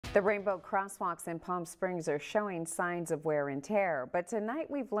The rainbow crosswalks in Palm Springs are showing signs of wear and tear, but tonight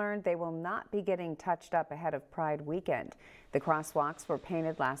we've learned they will not be getting touched up ahead of Pride weekend. The crosswalks were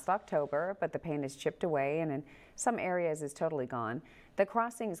painted last October, but the paint is chipped away and in some areas is totally gone. The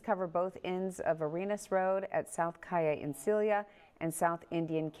crossings cover both ends of Arenas Road at South Calle in Celia and South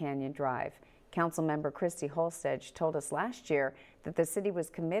Indian Canyon Drive. Councilmember Christy Holstedge told us last year that the city was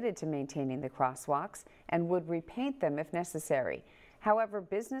committed to maintaining the crosswalks and would repaint them if necessary. However,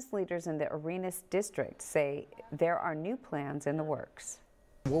 business leaders in the Arenas district say there are new plans in the works.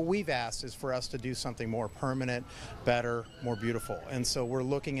 What we've asked is for us to do something more permanent, better, more beautiful. And so we're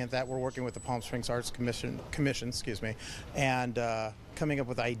looking at that. We're working with the Palm Springs Arts Commission, and coming up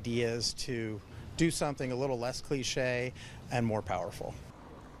with ideas to do something a little less cliche and more powerful.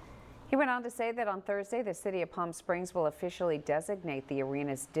 He went on to say that on Thursday, the city of Palm Springs will officially designate the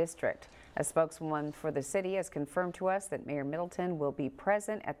Arenas district. A spokeswoman for the city has confirmed to us that Mayor Middleton will be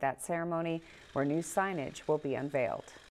present at that ceremony where new signage will be unveiled.